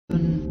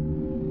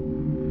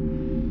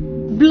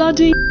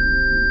Bloody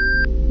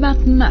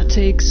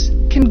mathematics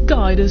can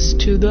guide us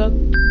to the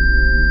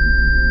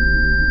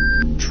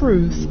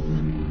truth.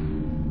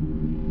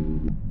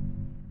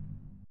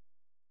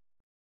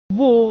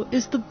 War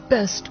is the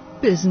best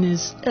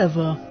business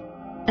ever,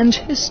 and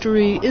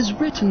history is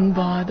written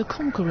by the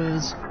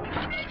conquerors.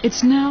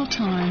 It's now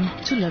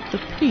time to let the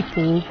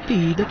people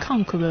be the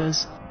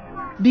conquerors,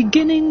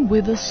 beginning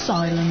with a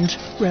silent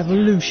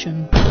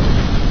revolution.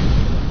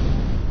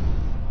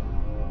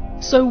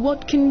 So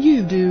what can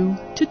you do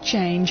to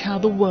change how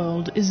the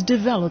world is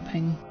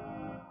developing?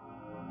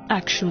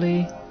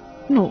 Actually,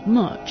 not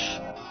much.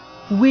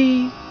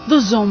 We, the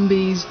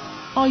zombies,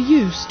 are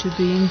used to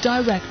being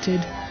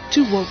directed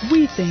to what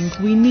we think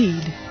we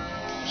need.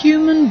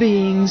 Human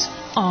beings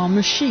are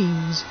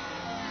machines,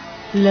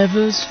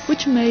 levers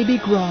which may be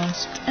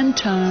grasped and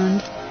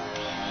turned,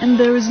 and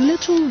there is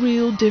little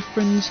real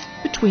difference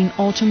between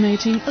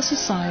automating a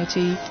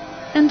society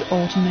and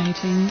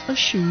automating a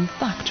shoe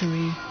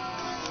factory.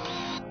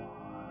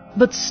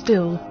 But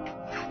still,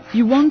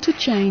 you want to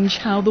change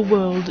how the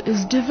world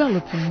is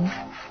developing?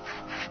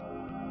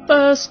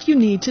 First, you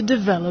need to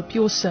develop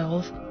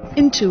yourself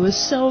into a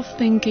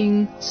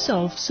self-thinking,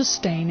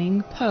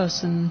 self-sustaining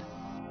person.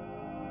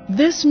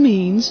 This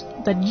means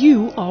that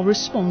you are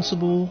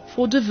responsible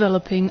for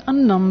developing a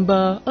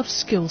number of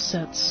skill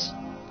sets.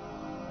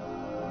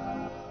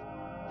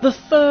 The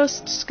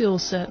first skill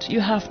set you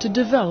have to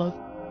develop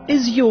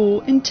is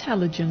your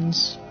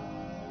intelligence.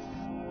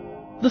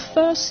 The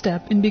first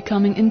step in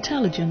becoming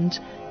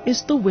intelligent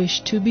is the wish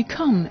to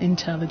become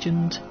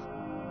intelligent.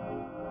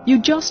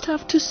 You just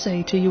have to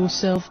say to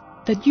yourself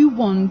that you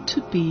want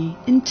to be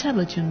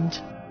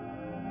intelligent.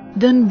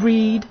 Then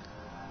read,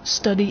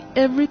 study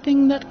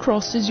everything that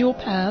crosses your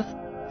path,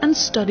 and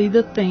study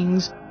the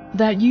things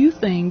that you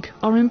think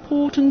are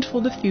important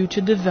for the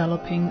future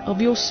developing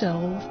of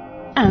yourself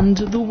and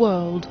the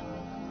world.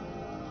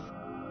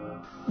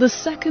 The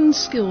second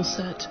skill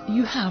set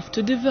you have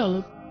to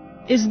develop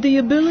is the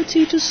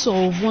ability to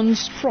solve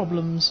one's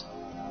problems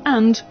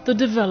and the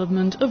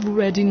development of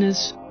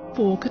readiness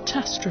for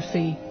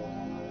catastrophe.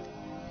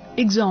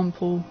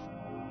 Example: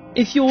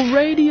 if your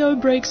radio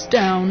breaks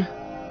down,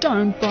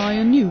 don't buy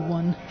a new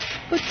one,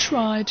 but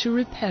try to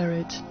repair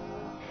it.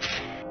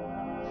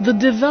 The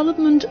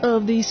development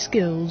of these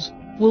skills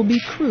will be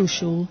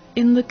crucial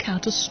in the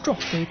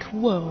catastrophic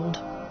world.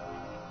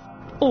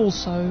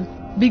 Also,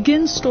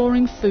 begin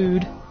storing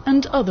food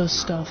and other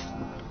stuff,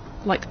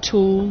 like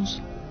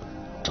tools,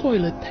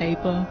 toilet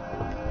paper,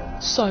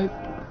 soap,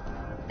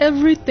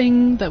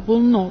 everything that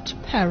will not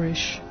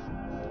perish.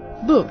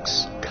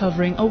 Books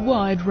covering a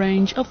wide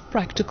range of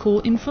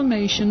practical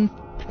information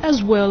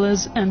as well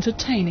as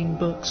entertaining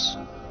books.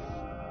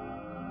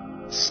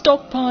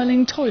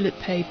 Stockpiling toilet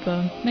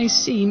paper may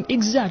seem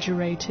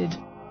exaggerated,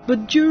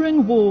 but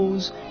during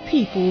wars,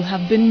 people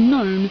have been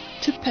known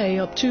to pay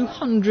up to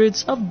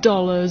hundreds of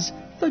dollars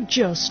for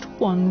just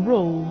one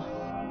roll.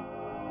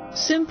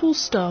 Simple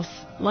stuff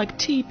like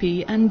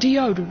teepee and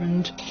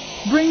deodorant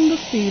bring the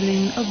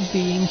feeling of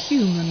being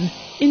human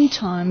in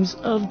times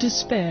of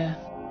despair,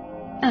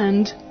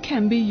 and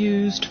can be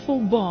used for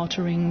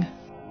bartering.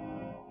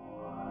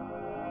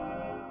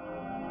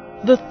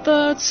 The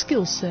third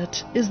skill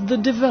set is the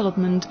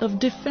development of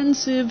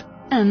defensive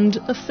and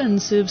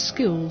offensive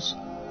skills,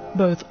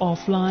 both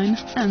offline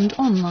and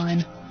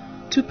online,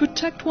 to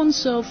protect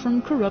oneself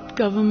from corrupt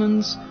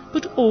governments,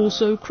 but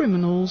also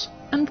criminals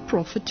and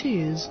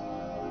profiteers.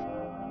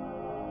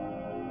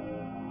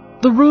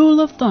 The rule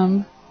of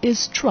thumb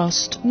is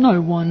trust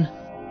no one,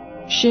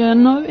 share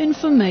no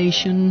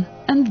information,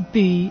 and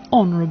be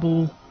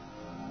honorable.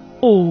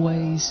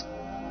 Always.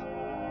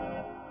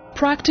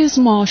 Practice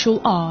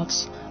martial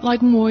arts like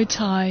Muay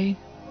Thai,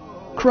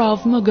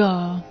 Krav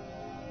Maga,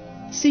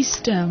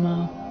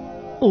 Sistema,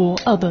 or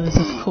others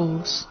of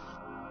course.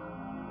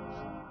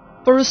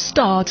 For a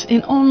start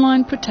in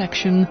online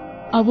protection,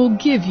 I will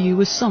give you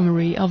a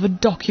summary of a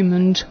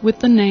document with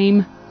the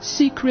name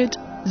Secret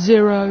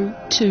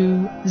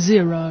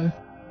 020,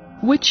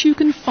 which you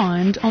can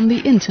find on the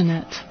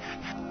internet.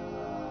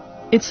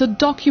 It's a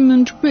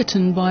document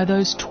written by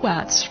those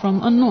twats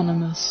from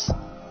Anonymous.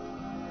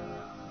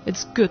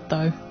 It's good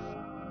though.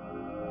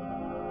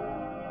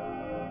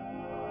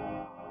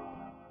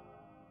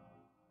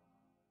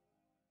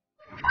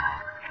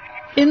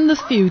 In the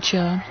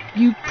future,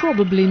 you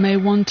probably may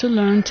want to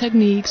learn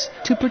techniques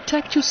to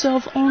protect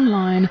yourself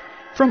online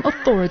from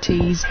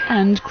authorities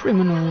and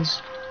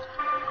criminals.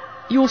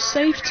 Your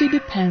safety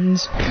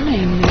depends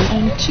mainly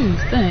on two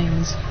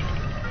things: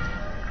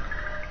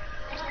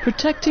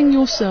 protecting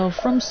yourself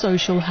from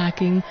social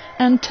hacking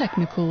and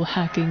technical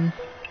hacking.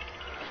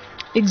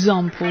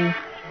 Example: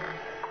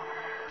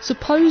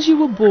 suppose you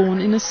were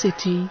born in a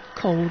city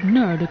called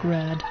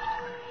Nerdegrad.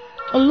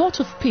 A lot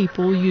of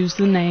people use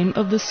the name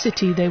of the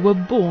city they were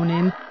born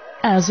in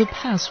as a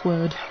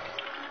password.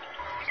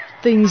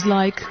 Things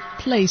like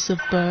place of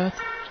birth,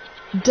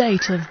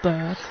 date of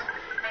birth,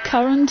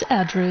 current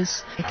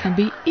address can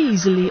be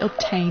easily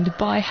obtained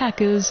by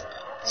hackers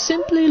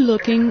simply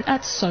looking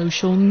at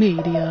social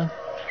media.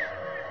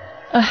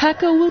 A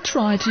hacker will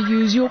try to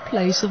use your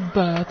place of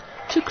birth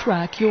to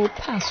crack your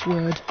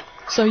password,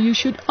 so you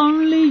should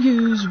only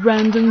use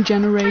random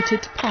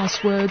generated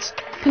passwords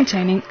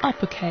containing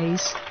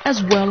uppercase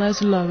as well as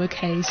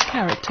lowercase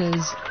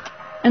characters,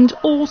 and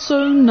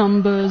also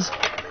numbers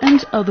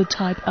and other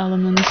type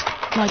elements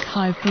like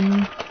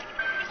hyphen,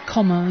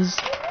 commas,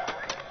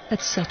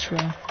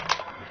 etc.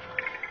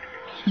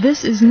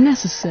 This is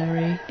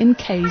necessary in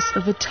case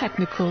of a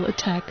technical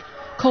attack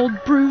called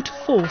brute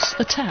force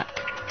attack.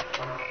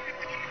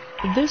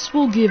 This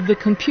will give the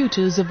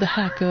computers of the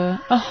hacker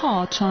a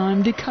hard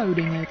time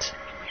decoding it.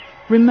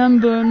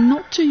 Remember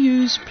not to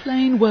use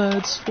plain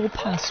words for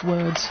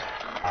passwords.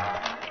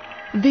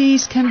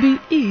 These can be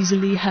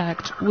easily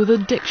hacked with a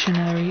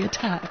dictionary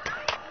attack.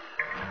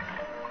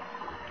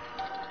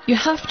 You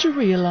have to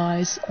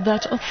realize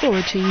that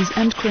authorities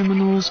and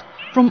criminals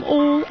from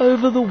all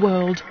over the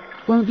world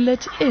won't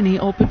let any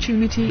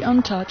opportunity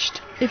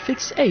untouched if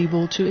it's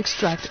able to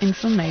extract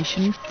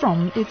information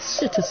from its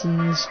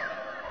citizens.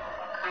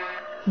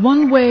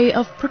 One way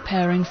of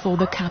preparing for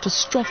the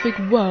catastrophic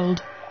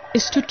world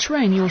is to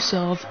train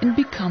yourself in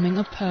becoming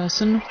a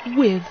person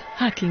with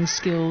hacking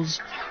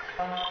skills.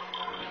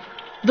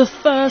 The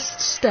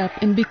first step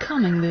in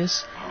becoming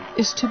this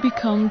is to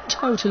become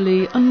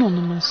totally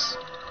anonymous.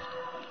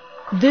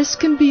 This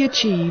can be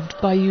achieved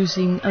by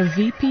using a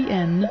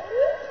VPN,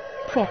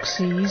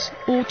 proxies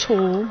or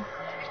Tor,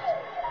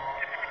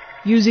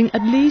 using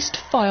at least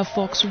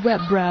Firefox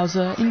web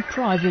browser in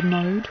private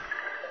mode,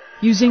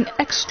 using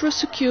extra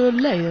secure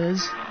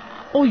layers,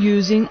 or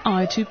using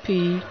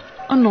I2P,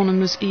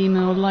 anonymous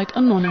email like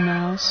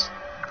Anonymous,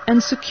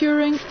 and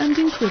securing and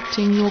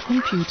encrypting your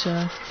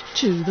computer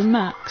to the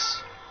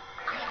max.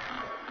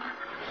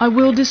 I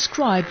will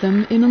describe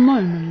them in a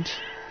moment.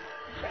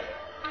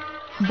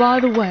 By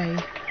the way,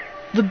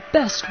 the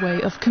best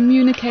way of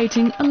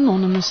communicating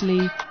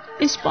anonymously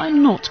is by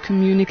not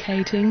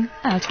communicating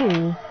at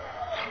all.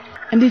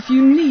 And if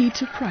you need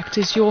to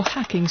practice your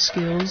hacking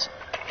skills,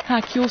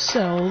 hack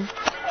yourself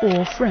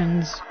or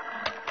friends.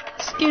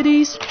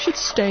 Skiddies should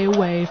stay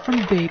away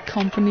from big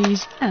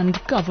companies and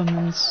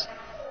governments.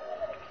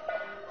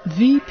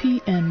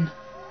 VPN.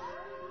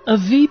 A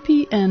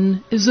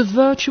VPN is a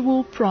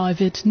virtual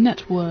private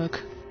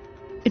network.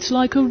 It's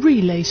like a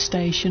relay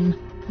station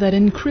that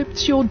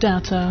encrypts your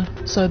data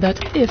so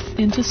that if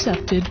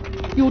intercepted,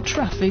 your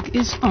traffic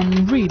is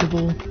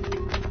unreadable.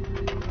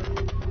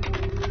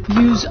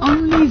 Use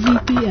only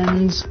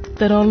VPNs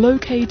that are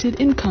located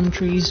in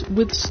countries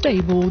with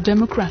stable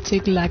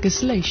democratic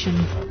legislation,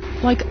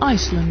 like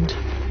Iceland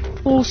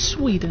or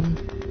Sweden.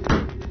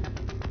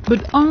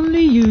 But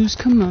only use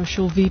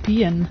commercial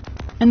VPN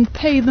and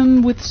pay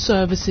them with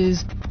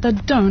services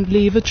that don't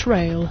leave a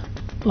trail,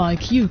 like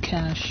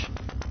Ucash.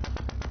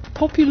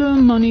 Popular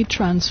money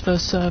transfer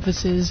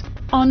services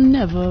are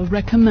never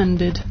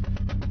recommended.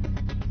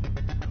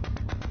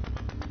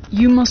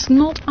 You must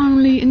not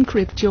only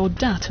encrypt your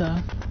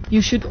data,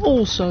 you should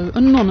also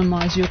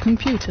anonymize your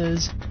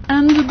computers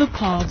and the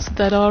parts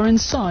that are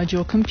inside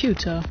your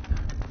computer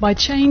by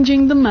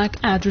changing the MAC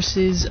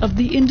addresses of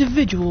the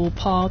individual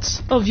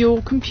parts of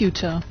your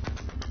computer.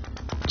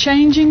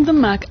 Changing the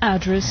MAC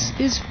address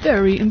is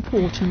very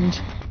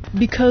important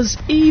because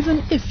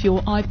even if your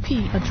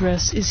IP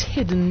address is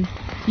hidden,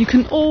 you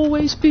can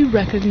always be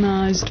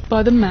recognized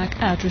by the MAC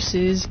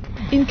addresses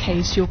in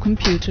case your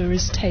computer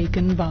is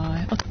taken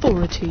by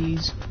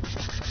authorities.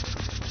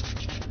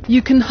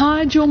 You can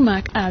hide your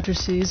MAC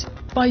addresses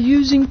by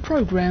using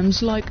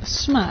programs like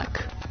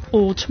SMAC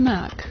or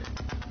TMAC.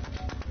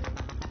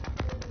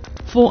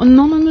 For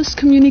anonymous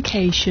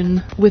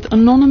communication with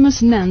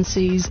anonymous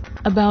Nancys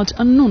about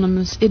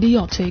anonymous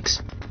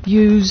idiotics,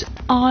 use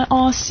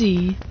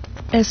IRC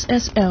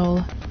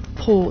SSL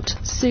port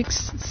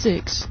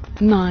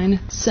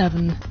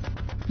 6697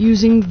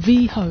 using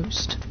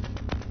vhost.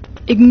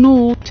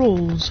 Ignore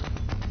trolls.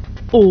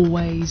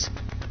 Always.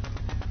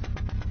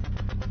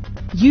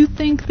 You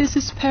think this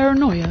is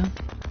paranoia?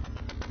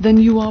 Then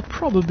you are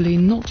probably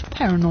not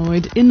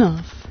paranoid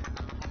enough.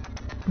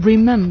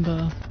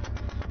 Remember,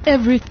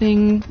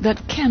 everything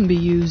that can be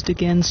used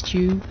against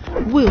you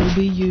will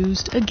be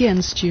used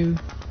against you.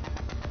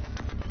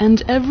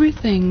 And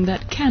everything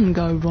that can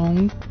go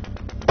wrong.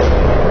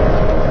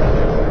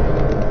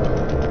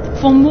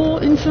 For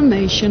more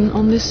information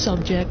on this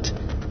subject,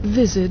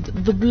 visit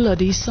the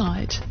bloody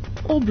site,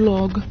 or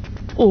blog,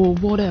 or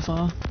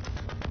whatever.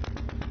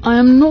 I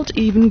am not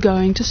even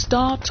going to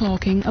start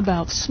talking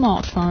about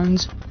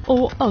smartphones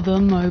or other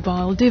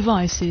mobile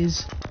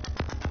devices.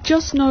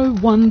 Just know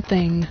one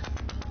thing.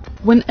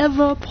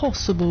 Whenever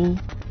possible,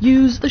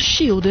 use a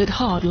shielded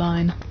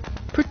hardline.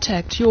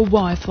 Protect your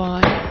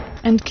Wi-Fi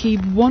and keep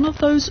one of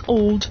those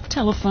old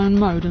telephone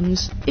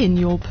modems in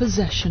your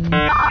possession.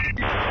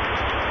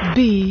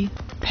 Be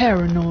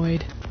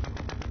paranoid.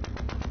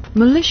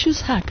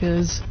 Malicious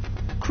hackers,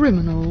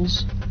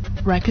 criminals,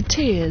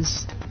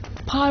 racketeers,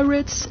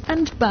 pirates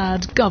and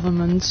bad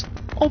governments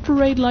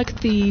operate like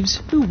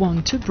thieves who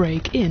want to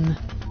break in.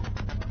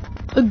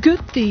 A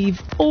good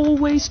thief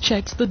always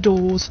checks the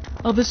doors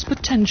of his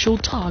potential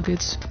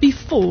targets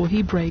before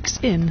he breaks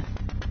in.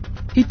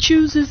 He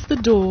chooses the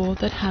door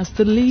that has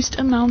the least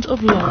amount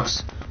of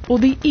locks or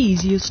the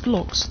easiest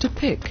locks to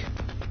pick.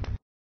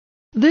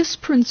 This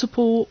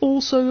principle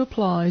also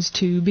applies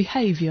to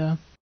behavior.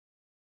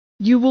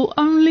 You will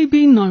only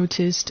be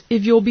noticed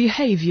if your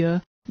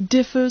behavior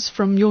differs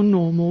from your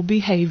normal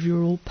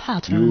behavioral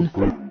pattern.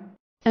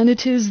 And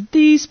it is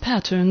these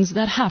patterns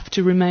that have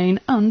to remain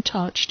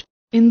untouched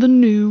in the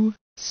new,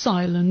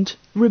 silent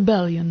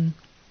rebellion.